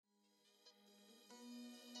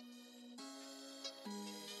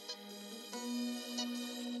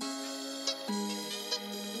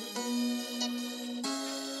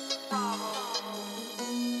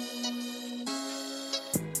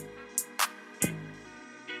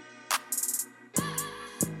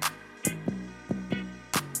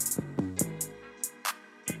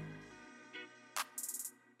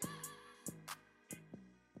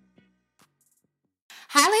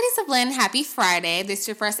Lynn. Happy Friday. This is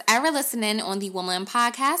your first ever listening on the Woman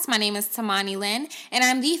Podcast. My name is Tamani Lynn, and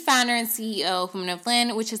I'm the founder and CEO of Women of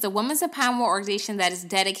Lynn, which is a women's empowerment organization that is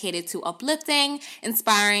dedicated to uplifting,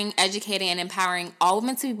 inspiring, educating, and empowering all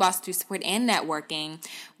women to be boss through support and networking.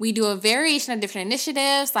 We do a variation of different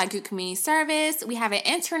initiatives like group community service. We have an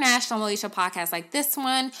international motivational podcast like this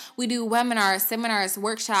one. We do webinars, seminars,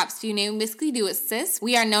 workshops, you name, basically do it, sis.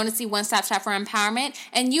 We are known as the one-stop shop for empowerment,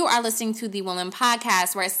 and you are listening to the Woman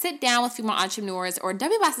Podcast, where I sit down with female entrepreneurs, or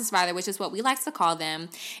W bosses rather, which is what we like to call them.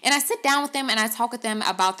 And I sit down with them and I talk with them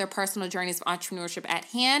about their personal journeys of entrepreneurship at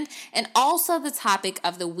hand, and also the topic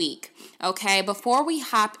of the week. Okay, before we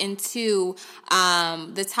hop into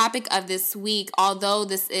the topic of this week, although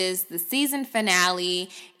this is the season finale,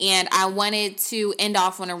 and I wanted to end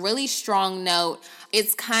off on a really strong note,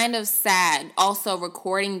 it's kind of sad also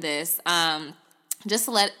recording this. Just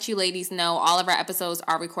to let you ladies know, all of our episodes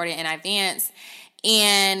are recorded in advance,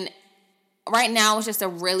 and right now it's just a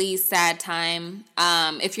really sad time.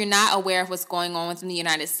 If you're not aware of what's going on within the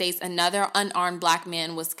United States, another unarmed black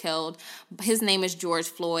man was killed. His name is George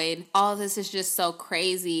Floyd. All of this is just so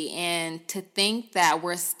crazy, and to think that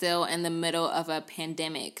we're still in the middle of a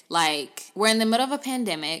pandemic. Like, we're in the middle of a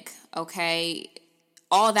pandemic, okay?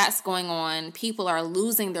 All that's going on. People are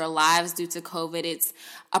losing their lives due to COVID. It's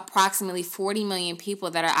approximately 40 million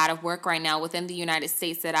people that are out of work right now within the United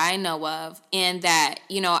States that I know of. And that,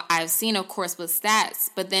 I've seen, of course, with stats,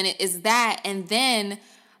 but then it is that, and then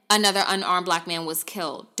another unarmed black man was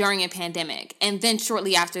killed during a pandemic. And then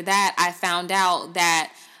shortly after that, I found out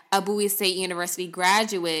that a Bowie State University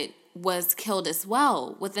graduate was killed as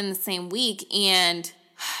well within the same week. And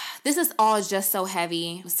this is all just so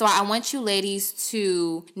heavy. So I want you ladies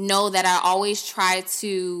to know that I always try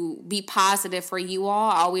to be positive for you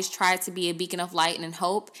all. I always try to be a beacon of light and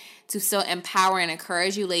hope to still empower and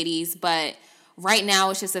encourage you ladies. But right now,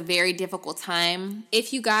 it's just a very difficult time.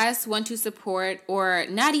 If you guys want to support, or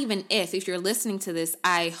not even if you're listening to this,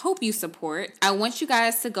 I hope you support. I want you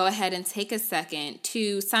guys to go ahead and take a second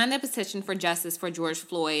to sign the petition for justice for George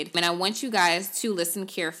Floyd. And I want you guys to listen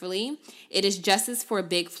carefully. It is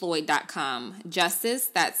justiceforbigfloyd.com. Justice,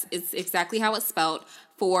 it's exactly how it's spelled.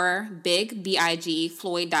 For big, B-I-G,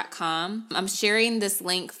 Floyd.com. I'm sharing this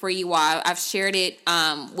link for you all. I've shared it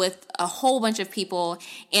with a whole bunch of people,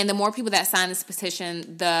 and the more people that sign this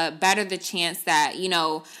petition, the better the chance that,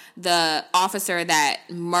 the officer that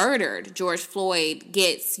murdered George Floyd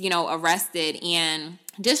gets, arrested. And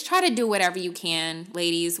just try to do whatever you can,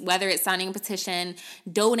 ladies, whether it's signing a petition,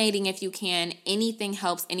 donating if you can, anything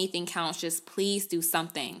helps, anything counts. Just please do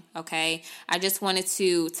something, okay? I just wanted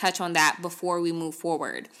to touch on that before we move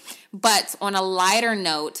forward. But on a lighter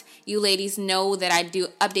note, you ladies know that I do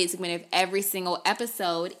updates at the end of every single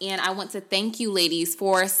episode, and I want to thank you ladies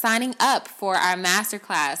for signing up for our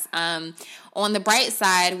masterclass. On the bright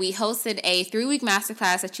side, we hosted a 3-week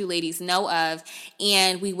masterclass that you ladies know of,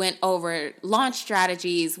 and we went over launch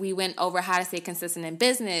strategies, we went over how to stay consistent in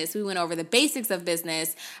business, we went over the basics of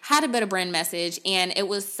business, how to build a brand message, and it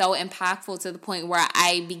was so impactful to the point where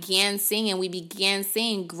we began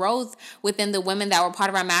seeing growth within the women that were part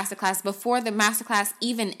of our masterclass before the masterclass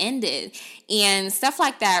even ended. And stuff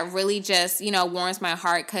like that really just, warms my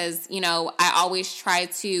heart, because, I always try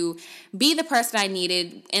to be the person I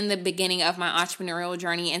needed in the beginning of my entrepreneurial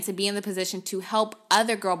journey, and to be in the position to help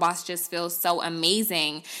other girl bosses just feels so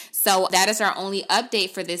amazing. So that is our only update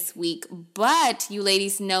for this week. But you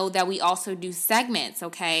ladies know that we also do segments,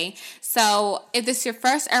 okay? So if this is your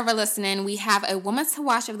first ever listening, we have a woman to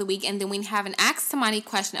watch of the week, and then we have an Ask Tamani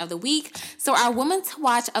question of the week. So our woman to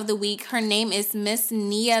watch of the week, her name is Miss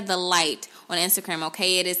Nia the Light on Instagram,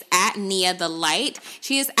 okay? It is at Nia the Light.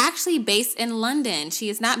 She is actually based in London. She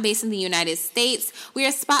is not based in the United States. We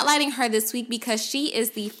are spotlighting her this week because she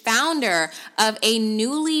is the founder of a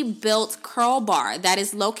newly built curl bar that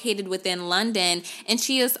is located within London, and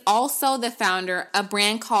she is also the founder of a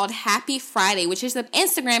brand called Happy Friday, which is an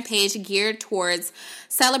Instagram page geared towards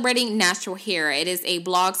celebrating natural hair. It is a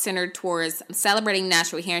blog centered towards celebrating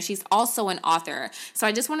natural hair, and she's also an author. So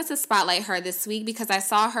I just wanted to spotlight her this week because I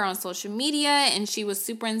saw her on social media and she was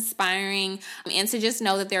super inspiring, and to just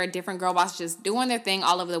know that there are different girl bosses just doing their thing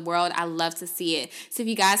all over the world, I love to see it. So if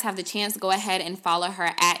you guys have the chance, go ahead and follow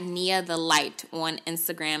her at Nia the Light on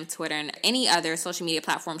Instagram, Twitter, and any other social media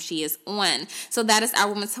platform she is on. So that is our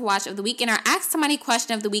woman to watch of the week. And our Ask Somebody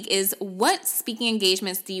question of the week is, what speaking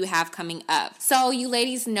engagements do you have coming up? So you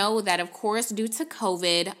ladies know that, of course, due to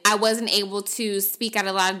COVID, I wasn't able to speak at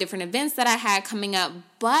a lot of different events that I had coming up,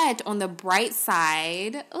 But on the bright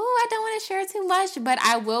side, I don't want to share too much, but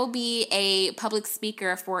I will be a public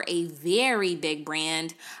speaker for a very big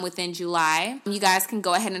brand within July. You guys can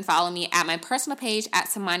go ahead and follow me at my personal page at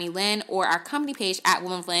Tamani Lynn or our company page at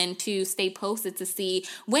Woman of Lynn to stay posted to see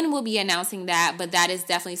when we'll be announcing that. But that is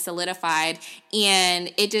definitely solidified.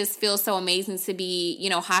 And it just feels so amazing to be,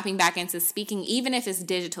 hopping back into speaking, even if it's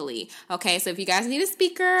digitally. Okay, so if you guys need a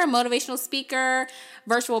speaker, a motivational speaker,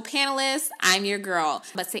 virtual panelist, I'm your girl.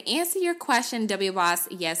 But to answer your question, W Boss,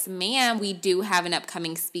 yes, ma'am, we do have an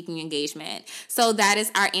upcoming speaking engagement. So that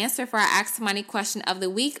is our answer for our Ask Tamani question of the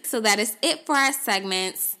week. So that is it for our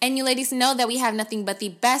segments. And you ladies know that we have nothing but the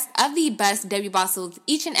best of the best W Bosses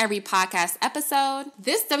each and every podcast episode.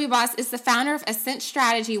 This W Boss is the founder of Ascent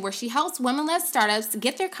Strategy, where she helps women-led startups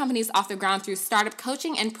get their companies off the ground through startup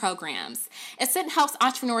coaching and programs. Ascent helps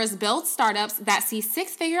entrepreneurs build startups that see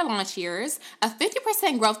six-figure launch years, a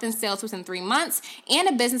 50% growth in sales within 3 months, and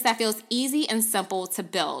a business that feels easy and simple to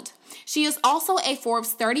build. She is also a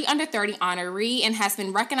Forbes 30 Under 30 honoree and has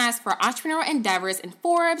been recognized for entrepreneurial endeavors in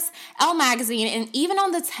Forbes, Elle Magazine, and even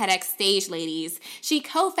on the TEDx stage, ladies. She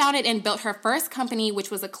co-founded and built her first company, which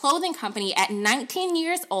was a clothing company, at 19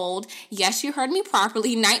 years old. Yes, you heard me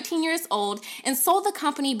properly, 19 years old, and sold the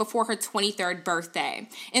company before her 23rd birthday.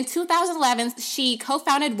 In 2011, she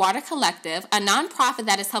co-founded Water Collective, a nonprofit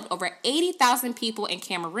that has helped over 80,000 people in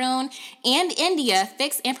Cameroon and India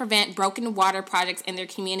fix and prevent broken water projects in their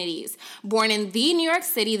communities. Born in the New York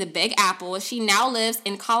City, the Big Apple, she now lives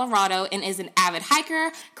in Colorado and is an avid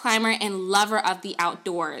hiker, climber, and lover of the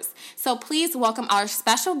outdoors. So please welcome our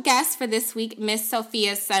special guest for this week, Miss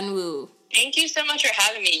Sophia Sunwoo. Thank you so much for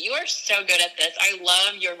having me. You are so good at this. I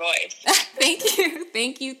love your voice.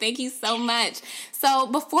 Thank you so much. So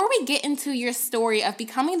before we get into your story of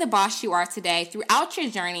becoming the boss you are today, throughout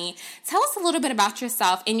your journey, tell us a little bit about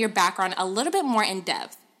yourself and your background a little bit more in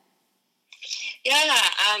depth. Yeah,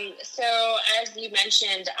 so as you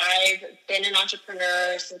mentioned, I've been an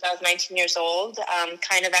entrepreneur since I was 19 years old,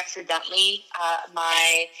 kind of accidentally.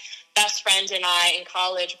 My best friend and I in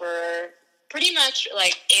college were pretty much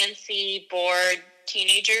like antsy, bored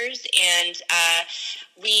teenagers, and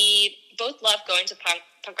we both loved going to punk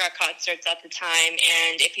rock concerts at the time.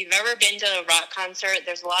 And if you've ever been to a rock concert,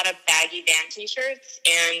 there's a lot of baggy band t-shirts,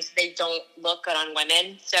 and they don't look good on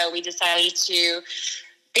women. So we decided to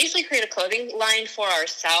basically create a clothing line for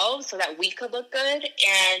ourselves so that we could look good.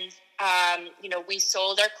 And, we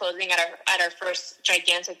sold our clothing at our first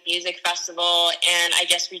gigantic music festival. And I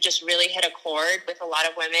guess we just really hit a chord with a lot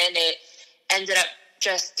of women. It ended up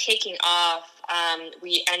just taking off.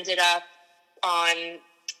 We ended up on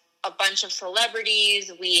a bunch of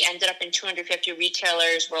celebrities. We ended up in 250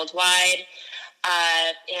 retailers worldwide.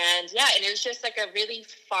 And it was just like a really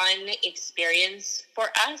fun experience for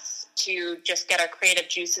us to just get our creative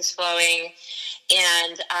juices flowing.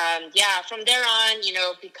 And, from there on,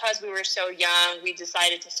 because we were so young, we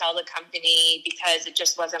decided to sell the company because it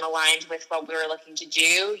just wasn't aligned with what we were looking to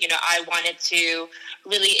do. I wanted to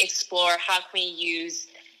really explore how can we use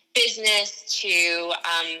business to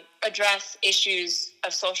address issues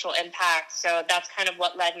of social impact. So that's kind of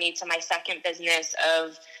what led me to my second business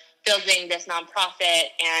of building this nonprofit.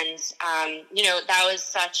 And, that was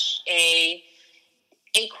such a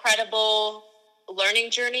incredible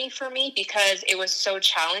learning journey for me because it was so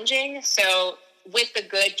challenging. So with the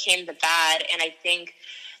good came the bad. And I think,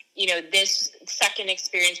 this second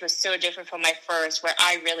experience was so different from my first, where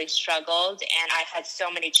I really struggled and I had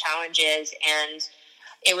so many challenges. And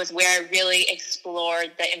it was where I really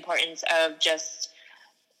explored the importance of just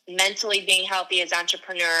mentally being healthy as an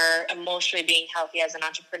entrepreneur, emotionally being healthy as an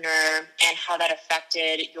entrepreneur, and how that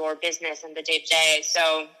affected your business and the day-to-day.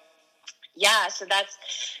 So that's,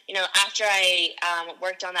 after I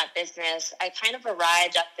worked on that business, I kind of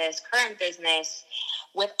arrived at this current business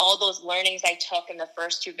with all those learnings I took in the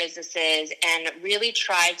first two businesses and really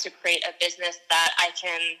tried to create a business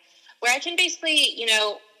where I can basically,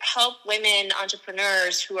 help women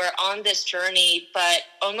entrepreneurs who are on this journey, but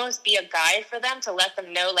almost be a guide for them to let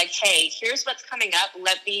them know, like, hey, here's what's coming up.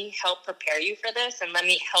 Let me help prepare you for this, and let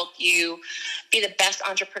me help you be the best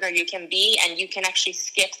entrepreneur you can be, and you can actually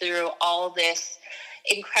skip through all this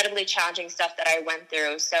incredibly challenging stuff that I went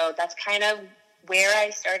through. So that's kind of where I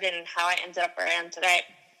started and how I ended up where I am today.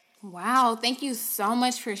 Wow, thank you so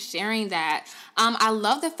much for sharing that. I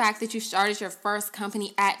love the fact that you started your first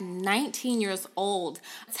company at 19 years old.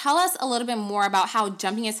 Tell us a little bit more about how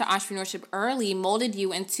jumping into entrepreneurship early molded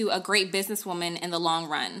you into a great businesswoman in the long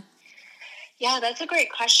run. Yeah, that's a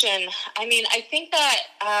great question. I mean, I think that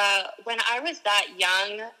when I was that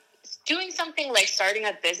young, doing something like starting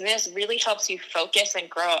a business really helps you focus and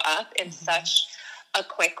grow up in such a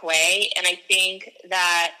quick way. And I think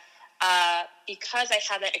that because I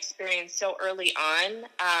had that experience so early on,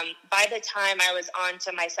 by the time I was on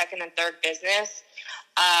to my second and third business,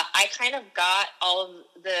 I kind of got all of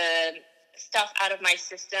the stuff out of my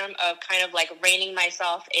system of kind of like reining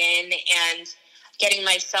myself in and getting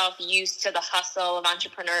myself used to the hustle of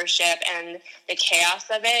entrepreneurship and the chaos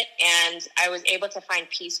of it. And I was able to find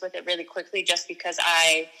peace with it really quickly just because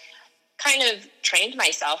I kind of trained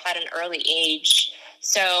myself at an early age.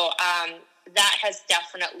 So that has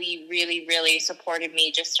definitely really, really supported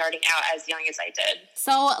me just starting out as young as I did.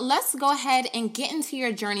 So let's go ahead and get into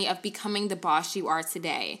your journey of becoming the boss you are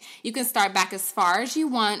today. You can start back as far as you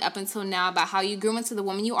want up until now about how you grew into the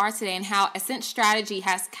woman you are today and how Ascent Strategy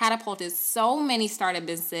has catapulted so many startup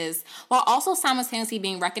businesses while also simultaneously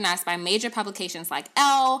being recognized by major publications like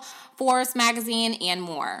Elle, Forbes magazine, and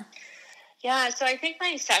more. Yeah, so I think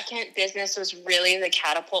my second business was really the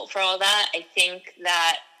catapult for all that. I think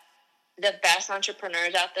that the best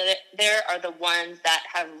entrepreneurs out there are the ones that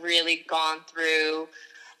have really gone through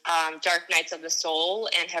dark nights of the soul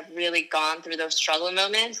and have really gone through those struggle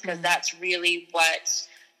moments, because that's really what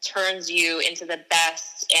turns you into the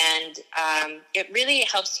best. And it really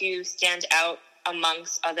helps you stand out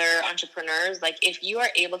amongst other entrepreneurs. Like if you are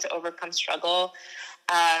able to overcome struggle,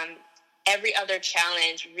 every other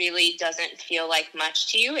challenge really doesn't feel like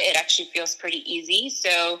much to you. It actually feels pretty easy.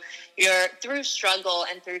 So you're through struggle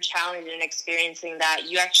and through challenge and experiencing that,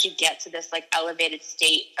 you actually get to this like elevated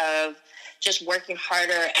state of just working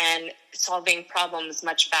harder and solving problems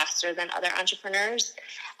much faster than other entrepreneurs.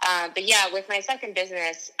 But yeah, with my second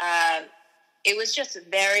business, it was just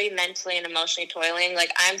very mentally and emotionally toiling.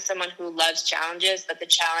 Like I'm someone who loves challenges, but the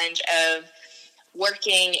challenge of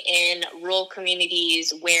working in rural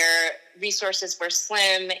communities where resources were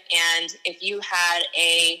slim, and if you had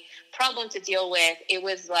a problem to deal with, it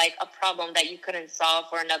was like a problem that you couldn't solve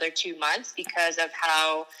for another 2 months because of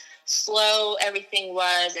how slow everything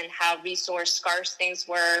was and how resource scarce things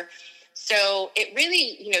were. So it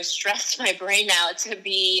really, stressed my brain out to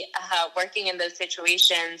be working in those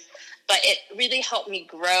situations. But it really helped me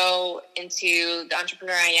grow into the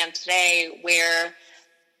entrepreneur I am today, where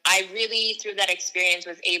I really, through that experience,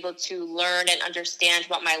 was able to learn and understand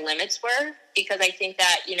what my limits were. Because I think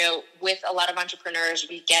that, with a lot of entrepreneurs,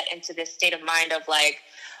 we get into this state of mind of like,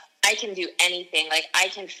 I can do anything. Like I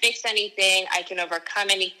can fix anything. I can overcome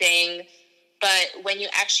anything. But when you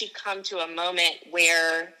actually come to a moment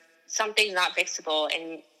where something's not fixable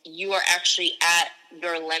and you are actually at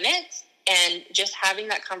your limit, and just having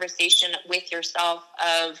that conversation with yourself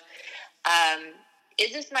of,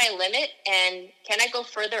 is this my limit, and can I go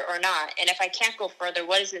further or not? And if I can't go further,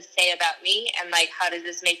 what does this say about me? And like, how does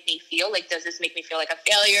this make me feel? Like, does this make me feel like a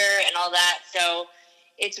failure and all that? So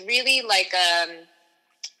it's really like a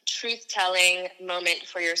truth-telling moment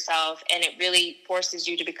for yourself, and it really forces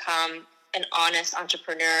you to become an honest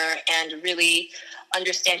entrepreneur and really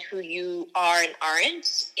understand who you are and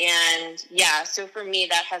aren't. And yeah, so for me,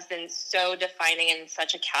 that has been so defining and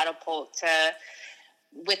such a catapult to,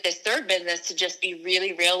 with this third business, to just be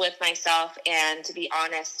really real with myself and to be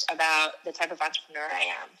honest about the type of entrepreneur I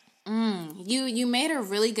am. You made a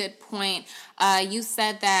really good point. You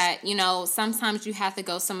said that, sometimes you have to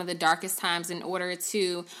go some of the darkest times in order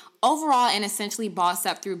to overall and essentially boss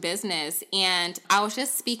up through business. And I was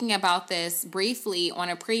just speaking about this briefly on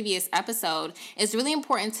a previous episode. It's really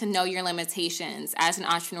important to know your limitations as an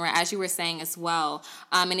entrepreneur, as you were saying as well.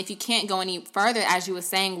 And if you can't go any further, as you were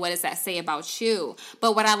saying, what does that say about you?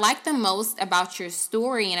 But what I like the most about your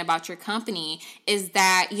story and about your company is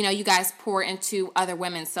that, you guys pour into other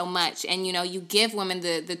women so much. And, you give women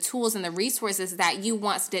the tools and the resources that you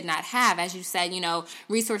once did not have. As you said,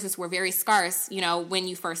 resources were very scarce, when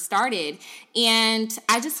you first started. And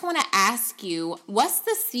I just want to ask you, what's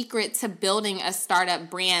the secret to building a startup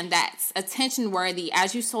brand that's attention worthy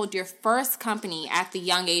as you sold your first company at the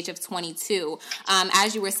young age of 22?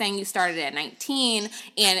 As you were saying, you started at 19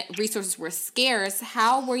 and resources were scarce.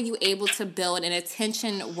 How were you able to build an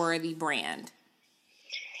attention worthy brand?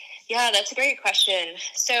 Yeah, that's a great question.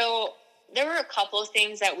 So there were a couple of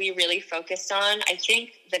things that we really focused on. I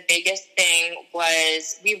think the biggest thing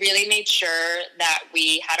was we really made sure that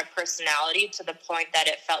we had a personality to the point that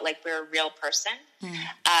it felt like we were a real person.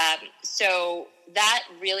 So that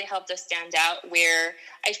really helped us stand out, where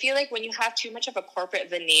I feel like when you have too much of a corporate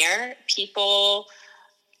veneer, people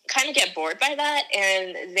kind of get bored by that,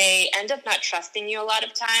 and they end up not trusting you a lot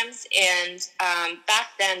of times. And back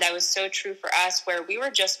then, that was so true for us, where we were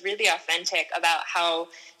just really authentic about how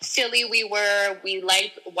silly we were. We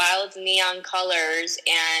liked wild neon colors,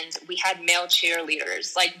 and we had male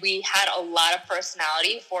cheerleaders. Like, we had a lot of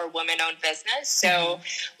personality for a women-owned business, so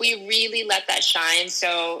we really let that shine.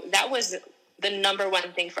 So that was the number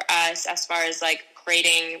one thing for us as far as like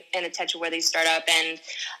creating an attention-worthy startup. And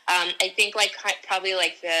I think like probably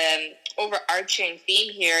like the overarching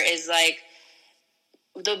theme here is like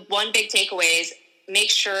the one big takeaway is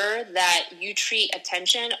make sure that you treat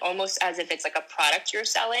attention almost as if it's like a product you're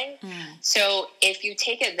selling. So if you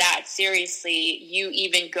take it that seriously, you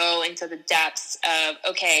even go into the depths of,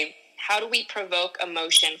 okay, how do we provoke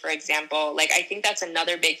emotion, for example? Like, I think that's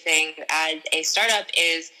another big thing as a startup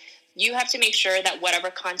is you have to make sure that whatever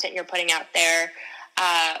content you're putting out there,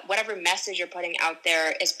 whatever message you're putting out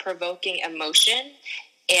there is provoking emotion.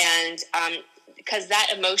 And because that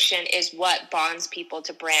emotion is what bonds people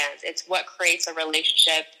to brands. It's what creates a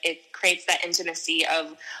relationship. It creates that intimacy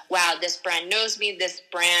of, wow, this brand knows me. This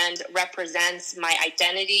brand represents my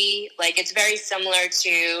identity. Like, it's very similar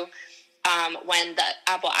to when the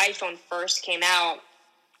Apple iPhone first came out.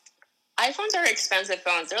 iPhones are expensive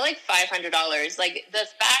phones. They're like $500. Like, the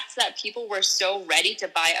fact that people were so ready to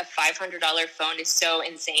buy a $500 phone is so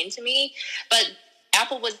insane to me. But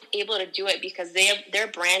Apple was able to do it because their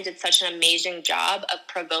brand did such an amazing job of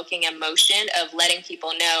provoking emotion, of letting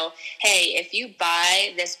people know, hey, if you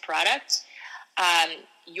buy this product,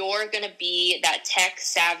 you're going to be that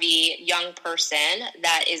tech-savvy young person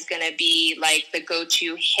that is going to be like the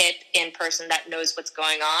go-to hip in person that knows what's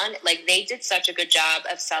going on. Like, they did such a good job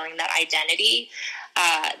of selling that identity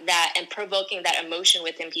and provoking that emotion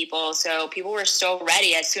within people. So people were so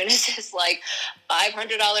ready as soon as this like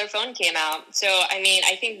 $500 phone came out. So, I mean,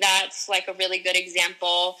 I think that's like a really good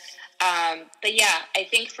example. But yeah, I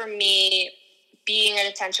think for me, being an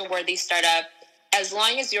attention-worthy startup, as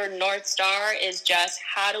long as your North Star is just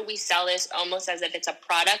how do we sell this almost as if it's a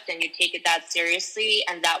product and you take it that seriously,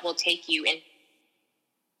 and that will take you in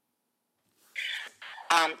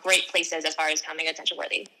great places as far as becoming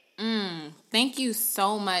attention-worthy. Thank you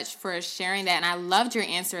so much for sharing that. And I loved your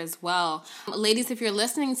answer as well. Ladies, if you're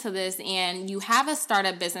listening to this and you have a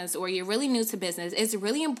startup business or you're really new to business, it's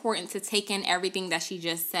really important to take in everything that she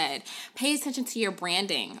just said. Pay attention to your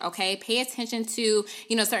branding, okay? Pay attention to,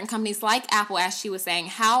 certain companies like Apple, as she was saying,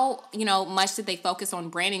 how, much did they focus on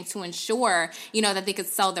branding to ensure, that they could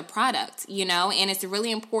sell the product, and it's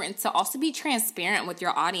really important to also be transparent with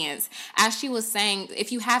your audience. As she was saying,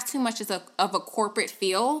 if you have too much of a corporate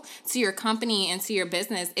feel to your company and to your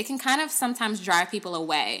business, it can kind of sometimes drive people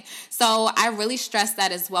away. So I really stress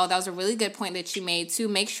that as well. That was a really good point that you made, to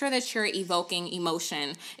make sure that you're evoking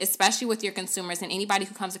emotion, especially with your consumers and anybody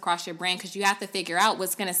who comes across your brand, because you have to figure out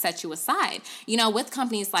what's going to set you aside, with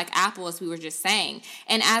companies like Apple, as we were just saying.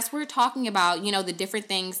 And as we're talking about, the different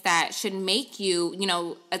things that should make you,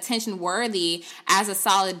 attention worthy as a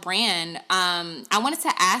solid brand, I wanted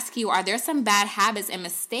to ask you, are there some bad habits and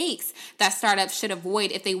mistakes that startups should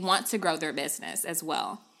avoid if they want to grow their business as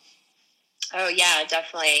well? Oh, yeah,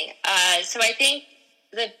 definitely. So I think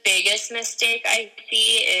the biggest mistake I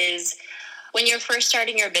see is when you're first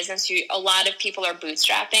starting your business, a lot of people are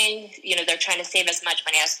bootstrapping. They're trying to save as much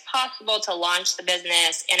money as possible to launch the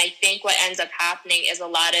business. And I think what ends up happening is a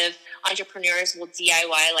lot of entrepreneurs will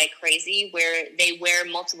DIY like crazy, where they wear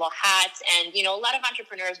multiple hats. And, a lot of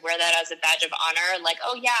entrepreneurs wear that as a badge of honor. Like,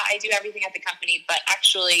 oh, yeah, I do everything at the company. But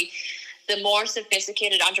actually, the more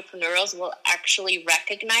sophisticated entrepreneurs will actually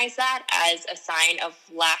recognize that as a sign of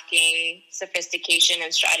lacking sophistication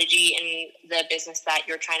and strategy in the business that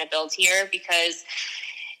you're trying to build here. Because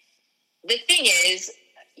the thing is,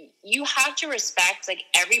 you have to respect like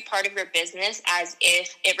every part of your business as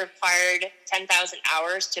if it required 10,000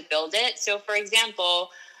 hours to build it. So, for example,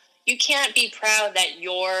 you can't be proud that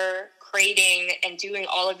you're creating and doing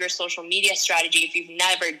all of your social media strategy if you've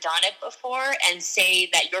never done it before, and say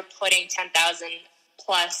that you're putting 10,000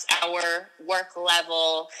 plus hour work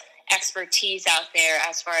level expertise out there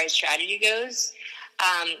as far as strategy goes.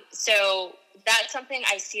 So that's something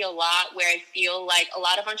I see a lot, where I feel like a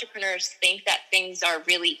lot of entrepreneurs think that things are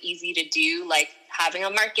really easy to do, like having a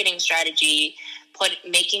marketing strategy,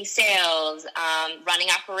 making sales, running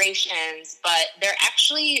operations, but they're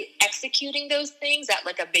actually executing those things at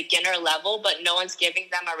like a beginner level, but no one's giving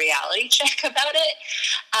them a reality check about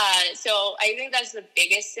it. So I think that's the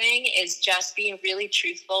biggest thing, is just being really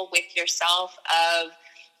truthful with yourself of,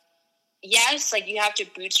 yes, like you have to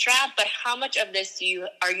bootstrap, but how much of this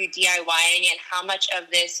are you DIYing, and how much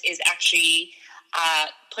of this is actually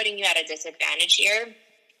putting you at a disadvantage here?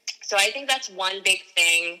 So I think that's one big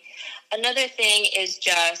thing. Another thing is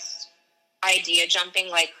just idea jumping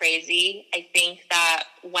like crazy. I think that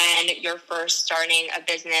when you're first starting a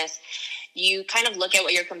business, you kind of look at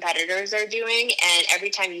what your competitors are doing, and every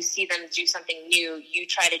time you see them do something new, you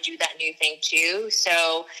try to do that new thing too.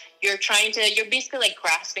 So you're basically like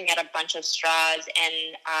grasping at a bunch of straws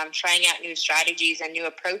and trying out new strategies and new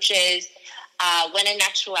approaches, when in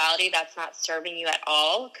actuality, that's not serving you at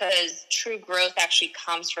all, because true growth actually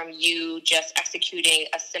comes from you just executing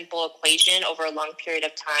a simple equation over a long period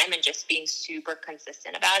of time and just being super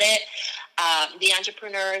consistent about it. The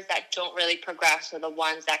entrepreneurs that don't really progress are the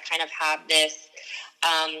ones that kind of have this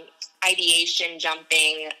ideation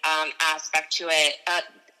jumping aspect to it,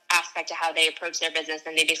 aspect to how they approach their business,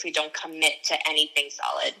 and they basically don't commit to anything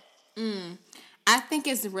solid. I think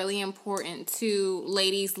it's really important to,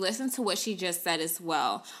 ladies, listen to what she just said as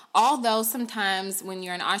well. Although sometimes when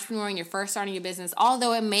you're an entrepreneur and you're first starting your business,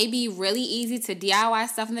 although it may be really easy to DIY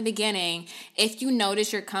stuff in the beginning, if you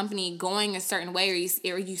notice your company going a certain way or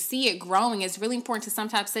you see it growing, it's really important to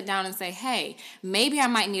sometimes sit down and say, hey, maybe I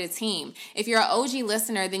might need a team. If you're an OG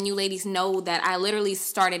listener, then you ladies know that I literally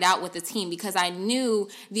started out with a team because I knew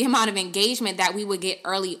the amount of engagement that we would get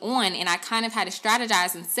early on, and I kind of had to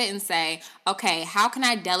strategize and sit and say, okay, how can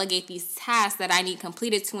I delegate these tasks that I need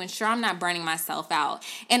completed to ensure I'm not burning myself out?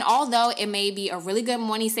 And although it may be a really good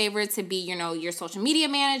money saver to be, your social media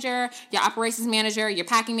manager, your operations manager, your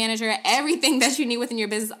packing manager, everything that you need within your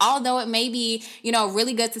business, although it may be,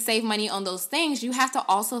 really good to save money on those things, you have to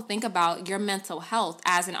also think about your mental health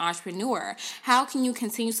as an entrepreneur. How can you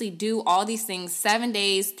continuously do all these things 7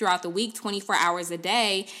 days throughout the week, 24 hours a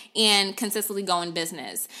day, and consistently go in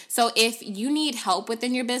business? So if you need help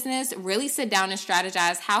within your business, really sit down and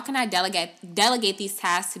strategize, how can I delegate these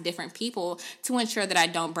tasks to different people to ensure that I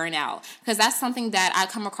don't burn out? Because that's something that I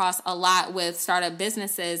come across a lot with startup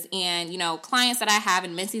businesses and, clients that I have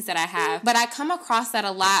and mentees that I have. But I come across that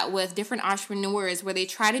a lot with different entrepreneurs where they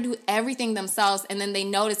try to do everything themselves and then they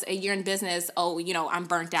notice a year in business, I'm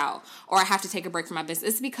burnt out or I have to take a break from my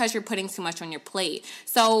business. It's because you're putting too much on your plate.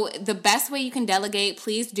 So the best way you can delegate,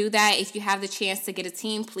 please do that. If you have the chance to get a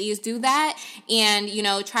team, please do that. And,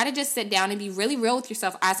 try to just sit down and be really real with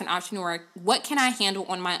yourself as an entrepreneur. What can I handle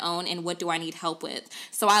on my own and what do I need help with?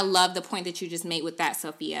 So I love the point that you just made with that,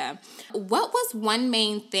 Sophia. What was one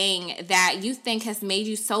main thing that you think has made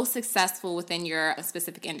you so successful within your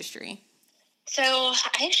specific industry? So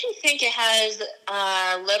I actually think it has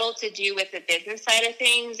little to do with the business side of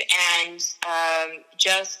things and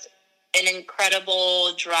just an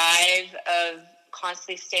incredible drive of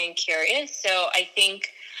constantly staying curious. So I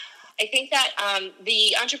think that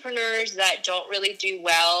the entrepreneurs that don't really do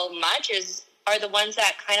well much are the ones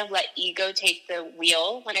that kind of let ego take the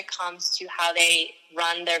wheel when it comes to how they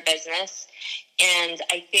run their business. And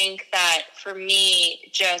I think that for me,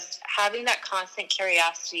 just having that constant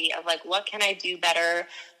curiosity of like, what can I do better?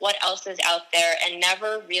 What else is out there? And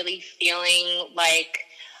never really feeling like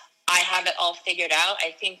I have it all figured out.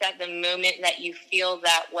 I think that the moment that you feel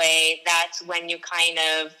that way, that's when you kind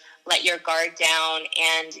of let your guard down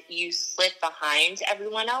and you slip behind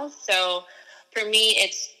everyone else. So for me,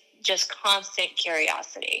 it's just constant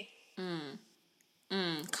curiosity.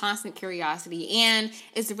 Constant curiosity. And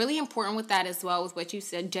it's really important with that as well, with what you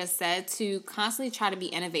just said, to constantly try to be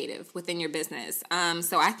innovative within your business.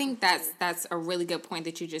 So I think that's a really good point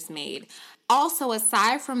that you just made. Also,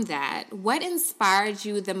 aside from that, what inspired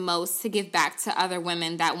you the most to give back to other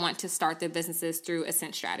women that want to start their businesses through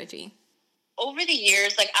Ascent Strategy? Over the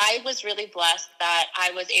years, I was really blessed that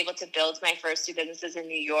I was able to build my first two businesses in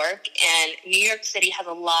New York. And New York City has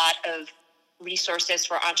a lot of resources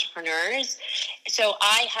for entrepreneurs. So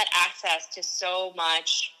I had access to so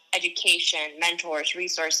much education, mentors,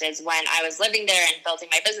 resources when I was living there and building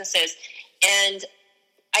my businesses. And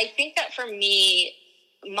I think that for me,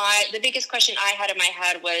 the biggest question I had in my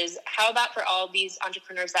head was, how about for all these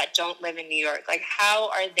entrepreneurs that don't live in New York? Like,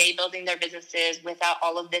 how are they building their businesses without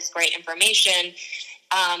all of this great information?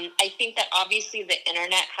 I think that obviously the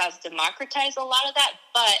internet has democratized a lot of that,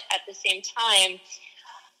 but at the same time,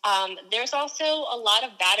 there's also a lot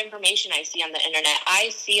of bad information I see on the internet. I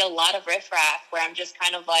see a lot of riffraff where I'm just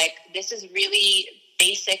kind of like, this is really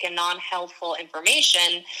basic and non-helpful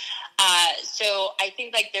information. So I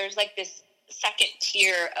think there's this second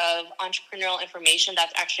tier of entrepreneurial information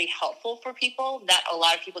that's actually helpful for people that a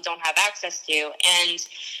lot of people don't have access to. And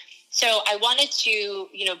so I wanted to,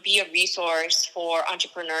 be a resource for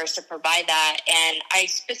entrepreneurs to provide that. And I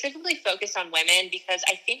specifically focused on women because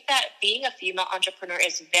I think that being a female entrepreneur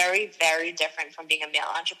is very, very different from being a male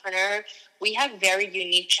entrepreneur. We have very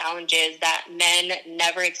unique challenges that men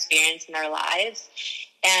never experience in their lives.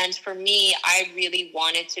 And for me, I really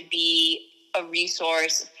wanted to be a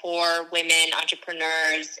resource for women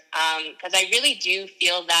entrepreneurs, because I really do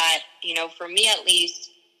feel that, for me at least,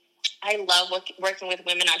 I love working with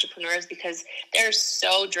women entrepreneurs because they're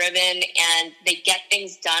so driven and they get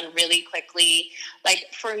things done really quickly. Like,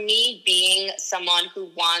 for me, being someone who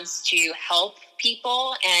wants to help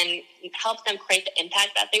people and help them create the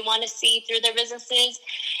impact that they want to see through their businesses,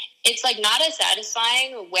 it's like not as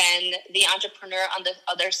satisfying when the entrepreneur on the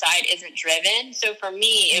other side isn't driven. So for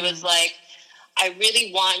me, it was like, I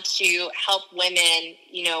really want to help women,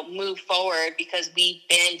 move forward because we've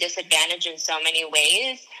been disadvantaged in so many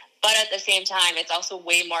ways. But at the same time, it's also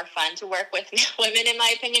way more fun to work with women, in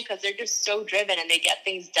my opinion, because they're just so driven and they get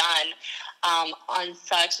things done on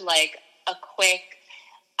such like a quick,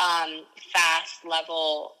 fast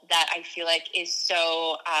level that I feel like is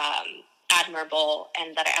so admirable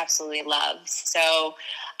and that I absolutely love. So,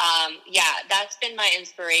 that's been my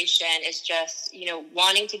inspiration, is just,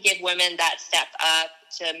 wanting to give women that step up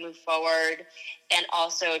to move forward, and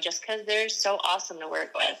also just because they're so awesome to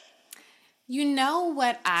work with. You know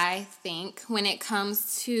what I think when it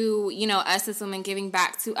comes to, us as women giving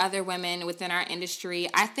back to other women within our industry?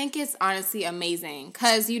 I think it's honestly amazing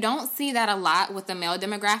because you don't see that a lot with the male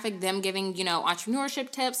demographic, them giving, entrepreneurship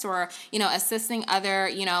tips or, assisting other,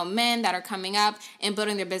 men that are coming up and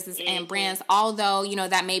building their business and brands. Although,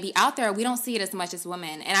 that may be out there, we don't see it as much as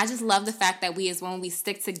women. And I just love the fact that we as women, we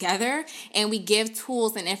stick together and we give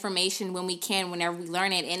tools and information when we can, whenever we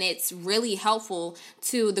learn it. And it's really helpful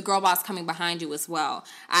to the girl boss coming behind you as well.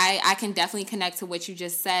 I can definitely connect to what you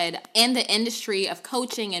just said. In the industry of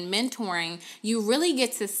coaching and mentoring, you really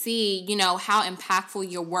get to see, how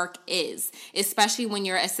impactful your work is, especially when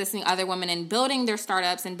you're assisting other women in building their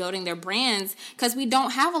startups and building their brands, because we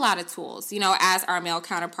don't have a lot of tools, as our male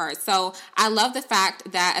counterparts. So I love the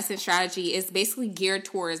fact that Ascent Strategy is basically geared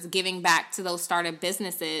towards giving back to those startup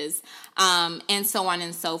businesses, and so on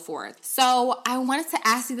and so forth. So I wanted to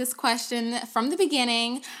ask you this question from the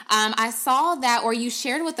beginning. I saw that, or you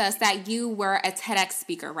shared with us that you were a TEDx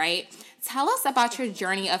speaker, right? Tell us about your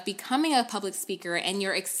journey of becoming a public speaker and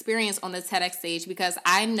your experience on the TEDx stage, because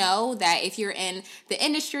I know that if you're in the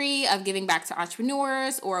industry of giving back to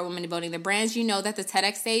entrepreneurs or women building their brands, you know that the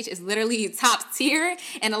TEDx stage is literally top tier,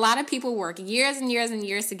 and a lot of people work years and years and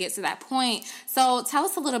years to get to that point. So tell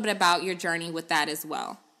us a little bit about your journey with that as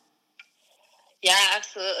well. Yeah,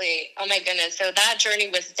 absolutely. Oh my goodness. So that journey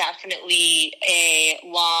was definitely a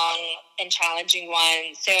long and challenging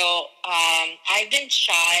one. So I've been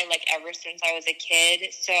shy like ever since I was a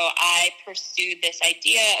kid. So I pursued this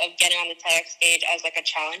idea of getting on the TEDx stage as like a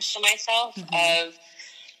challenge to myself of,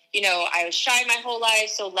 I was shy my whole life.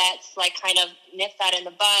 So let's like kind of nip that in the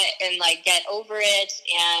butt and like get over it.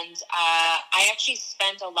 And I actually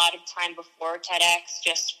spent a lot of time before TEDx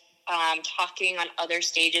just talking on other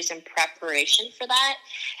stages in preparation for that.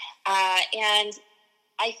 And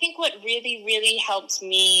I think what really, really helped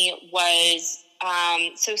me was,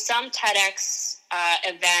 so some TEDx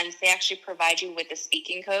events, they actually provide you with a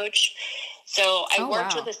speaking coach. So I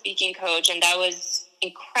worked with a speaking coach, and that was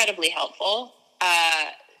incredibly helpful.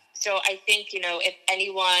 So I think, if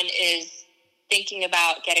anyone is thinking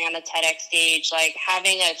about getting on the TEDx stage, like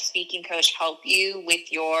having a speaking coach help you with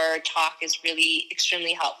your talk is really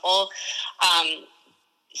extremely helpful.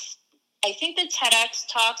 I think the TEDx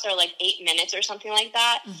talks are like 8 minutes or something like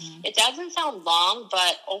that. It doesn't sound long,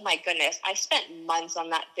 but oh my goodness, I spent months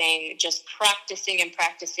on that thing just practicing, and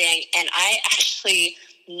I actually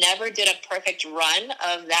never did a perfect run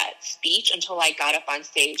of that speech until I got up on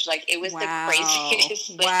stage. Like, it was the craziest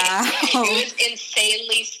thing. It was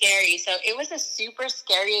insanely scary. So it was a super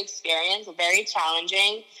scary experience, very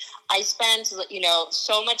challenging. I spent,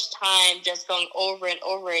 so much time just going over and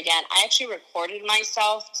over again. I actually recorded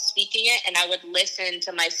myself speaking it, and I would listen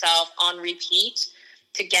to myself on repeat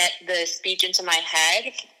to get the speech into my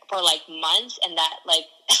head for like months. And that, like,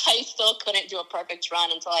 I still couldn't do a perfect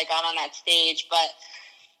run until I got on that stage. But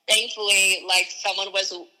thankfully, like, someone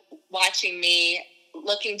was watching me,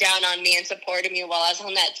 looking down on me and supporting me while I was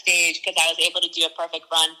on that stage, because I was able to do a perfect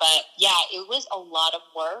run. But yeah, it was a lot of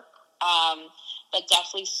work. But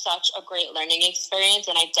definitely such a great learning experience,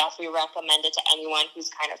 and I definitely recommend it to anyone who's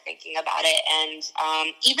kind of thinking about it. And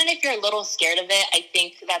even if you're a little scared of it, I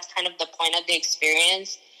think that's kind of the point of the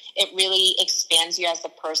experience. It really expands you as a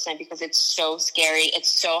person because it's so scary. It's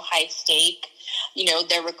so high stake.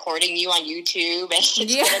 They're recording you on YouTube, and it's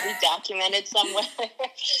going to be documented somewhere.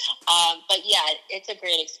 But yeah, it's a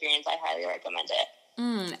great experience. I highly recommend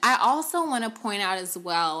it. I also want to point out as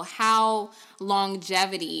well how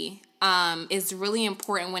longevity is really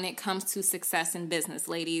important when it comes to success in business,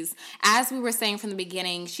 ladies. As we were saying from the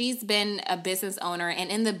beginning, she's been a business owner and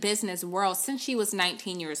in the business world since she was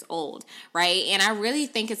 19 years old, right? And I really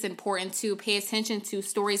think it's important to pay attention to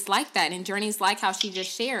stories like that and journeys like how she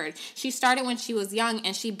just shared. She started when she was young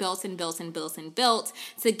and she built and built and built and built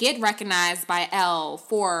to get recognized by Elle,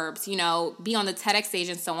 Forbes, be on the TEDx stage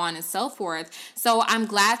and so on and so forth. So I'm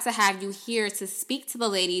glad to have you here to speak to the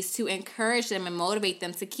ladies, to encourage them and motivate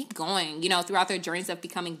them to keep going, throughout their journeys of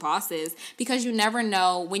becoming bosses, because you never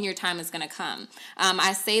know when your time is going to come.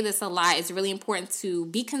 I say this a lot. It's really important to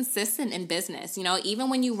be consistent in business. Even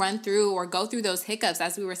when you run through or go through those hiccups,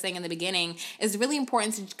 as we were saying in the beginning, it's really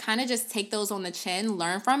important to kind of just take those on the chin,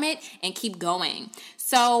 learn from it, and keep going.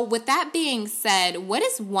 So with that being said, what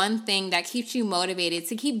is one thing that keeps you motivated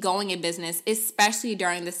to keep going in business, especially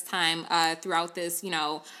during this time throughout this,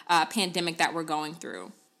 pandemic that we're going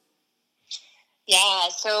through? Yeah,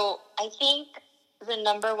 so I think the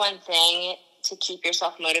number one thing to keep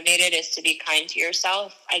yourself motivated is to be kind to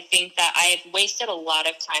yourself. I think that I've wasted a lot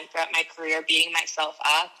of time throughout my career beating myself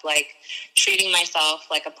up, like treating myself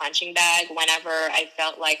like a punching bag whenever I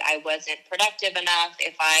felt like I wasn't productive enough,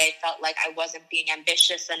 if I felt like I wasn't being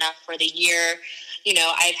ambitious enough for the year.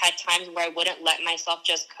 I've had times where I wouldn't let myself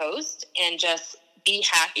just coast and just be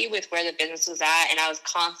happy with where the business was at, and I was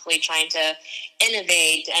constantly trying to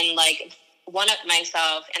innovate and one-up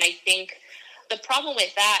myself. And I think the problem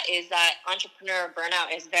with that is that entrepreneur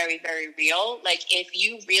burnout is very, very real. If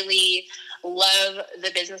you really love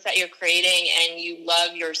the business that you're creating and you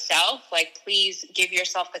love yourself, please give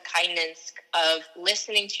yourself the kindness of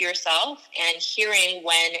listening to yourself and hearing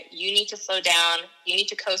when you need to slow down, you need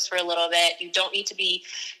to coast for a little bit. You don't need to be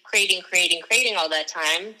creating all that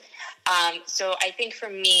time. So I think for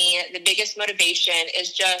me, the biggest motivation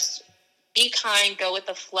is just be kind, go with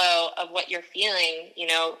the flow of what you're feeling.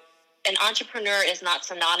 An entrepreneur is not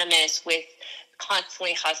synonymous with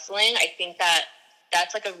constantly hustling. I think that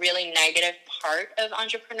that's a really negative part of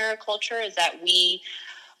entrepreneur culture, is that we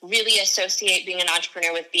really associate being an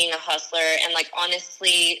entrepreneur with being a hustler. And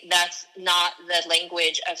honestly, that's not the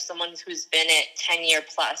language of someone who's been it 10 year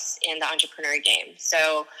plus in the entrepreneur game.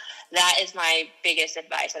 So that is my biggest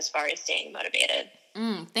advice as far as staying motivated.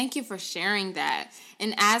 Thank you for sharing that.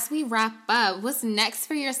 And as we wrap up, what's next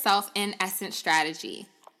for yourself in Essence Strategy?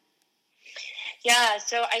 Yeah,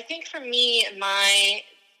 so I think for me, my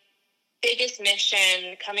biggest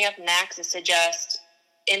mission coming up next is to just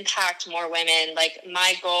impact more women.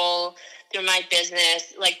 My goal through my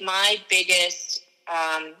business, my biggest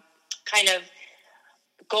kind of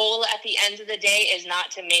goal at the end of the day is not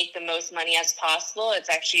to make the most money as possible. It's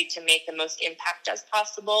actually to make the most impact as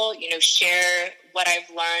possible, share what I've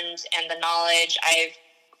learned and the knowledge I've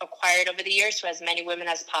acquired over the years to as many women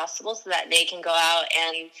as possible so that they can go out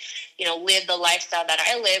and, live the lifestyle that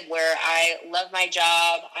I live, where I love my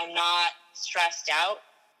job. I'm not stressed out.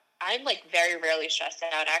 I'm very rarely stressed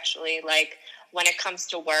out, actually, when it comes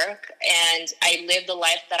to work, and I live the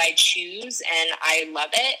life that I choose and I love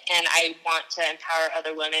it. And I want to empower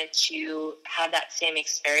other women to have that same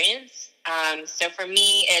experience. So for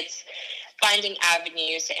me, it's finding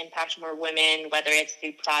avenues to impact more women, whether it's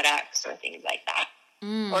through products or things like that.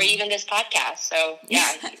 Or even this podcast. So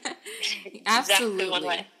yeah, Absolutely. Exactly one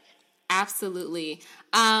way. Absolutely.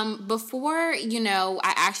 Before,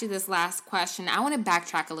 I ask you this last question, I want to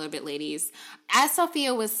backtrack a little bit, ladies. As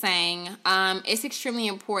Sophia was saying, it's extremely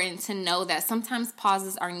important to know that sometimes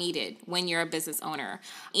pauses are needed when you're a business owner.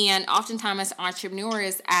 And oftentimes as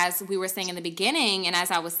entrepreneurs, as we were saying in the beginning, and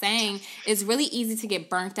as I was saying, it's really easy to get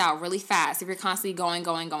burnt out really fast if you're constantly going.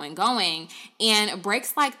 And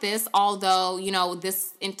breaks like this, although,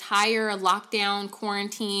 this entire lockdown,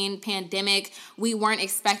 quarantine, pandemic, we weren't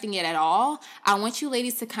expecting it at all. I want you ladies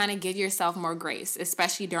to kind of give yourself more grace,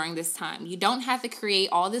 especially during this time. You don't have to create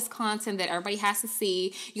all this content that everybody has to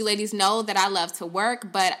see. You ladies know that I love to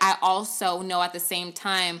work, but I also know at the same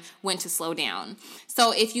time when to slow down.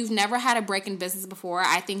 So if you've never had a break in business before,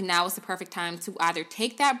 I think now is the perfect time to either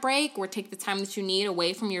take that break or take the time that you need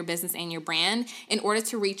away from your business and your brand in order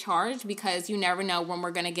to recharge, because you never know when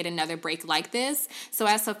we're going to get another break like this. So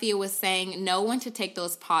as Sophia was saying, know when to take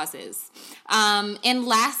those pauses. And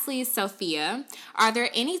lastly, Sophia, are there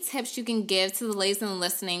any tips you can give to the ladies and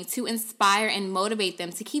listening to inspire and motivate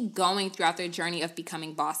them to keep going throughout their journey of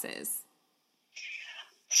becoming bosses?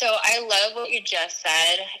 So I love what you just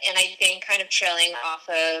said, and I think kind of trailing off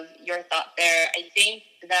of your thought there, I think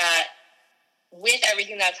that with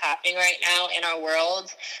everything that's happening right now in our world,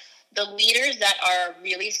 the leaders that are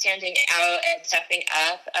really standing out and stepping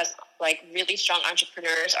up as really strong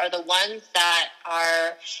entrepreneurs are the ones that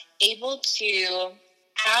are able to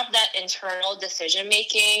have that internal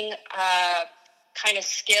decision-making kind of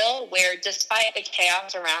skill where despite the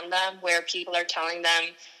chaos around them, where people are telling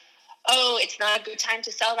them, oh, it's not a good time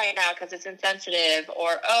to sell right now because it's insensitive,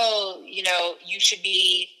 or, oh, you should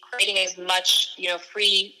be creating as much,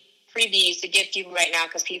 freebies to give people right now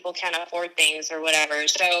because people can't afford things or whatever.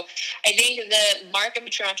 So I think the mark of a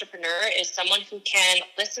true entrepreneur is someone who can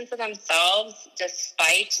listen to themselves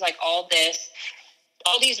despite like all these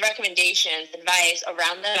recommendations, advice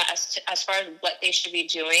around them as far as what they should be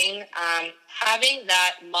doing. Having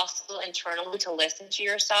that muscle internally to listen to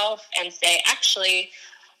yourself and say, actually,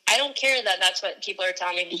 I don't care that that's what people are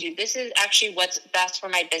telling me to do. This is actually what's best for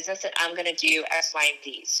my business, and I'm going to do X, Y, and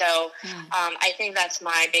Z. So I think that's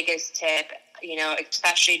my biggest tip,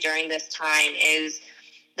 especially during this time, is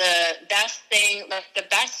the best thing, like the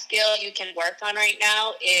best skill you can work on right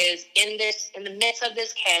now is in the midst of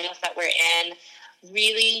this chaos that we're in,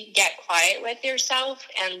 really get quiet with yourself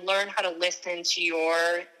and learn how to listen to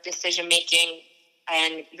your decision-making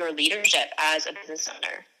and your leadership as a business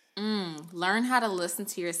owner. Learn how to listen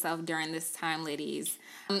to yourself during this time, ladies.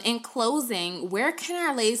 In closing, where can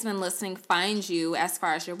our ladies been listening find you as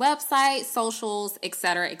far as your website, socials, et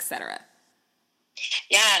cetera, et cetera?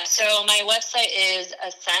 Yeah, so my website is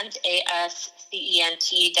Ascent,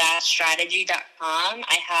 ASCENT-strategy.com.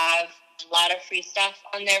 I have a lot of free stuff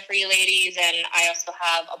on there for you ladies, and I also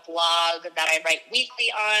have a blog that I write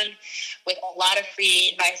weekly on with a lot of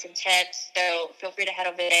free advice and tips, so feel free to head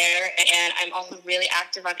over there. And I'm also really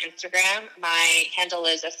active on Instagram. My handle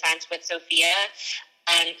is Ascent with Sophia,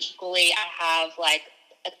 and equally I have like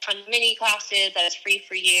a ton of mini classes that's free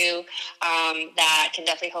for you that can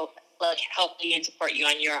definitely help you and support you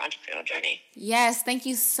on your entrepreneurial journey. Yes, thank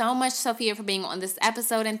you so much, Sophia, for being on this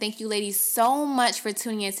episode, and thank you, ladies, so much for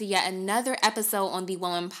tuning in to yet another episode on the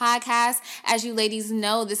Woman Podcast. As you ladies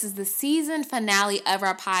know, this is the season finale of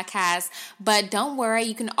our podcast, but don't worry,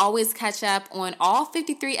 you can always catch up on all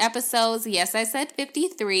 53 episodes. Yes, I said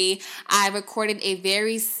 53. I recorded a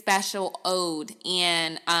very special ode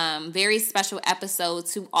and very special episode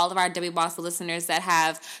to all of our W Boss listeners that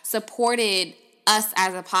have supported us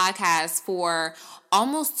as a podcast for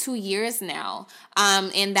almost 2 years now.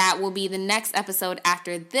 And that will be the next episode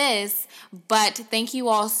after this. But thank you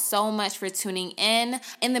all so much for tuning in.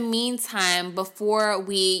 In the meantime, before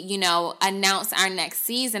we, announce our next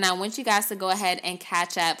season, I want you guys to go ahead and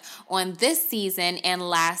catch up on this season and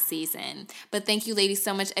last season. But thank you, ladies,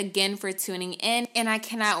 so much again for tuning in. And I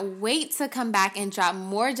cannot wait to come back and drop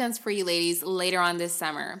more gems for you ladies later on this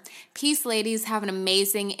summer. Peace, ladies. Have an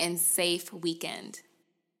amazing and safe weekend.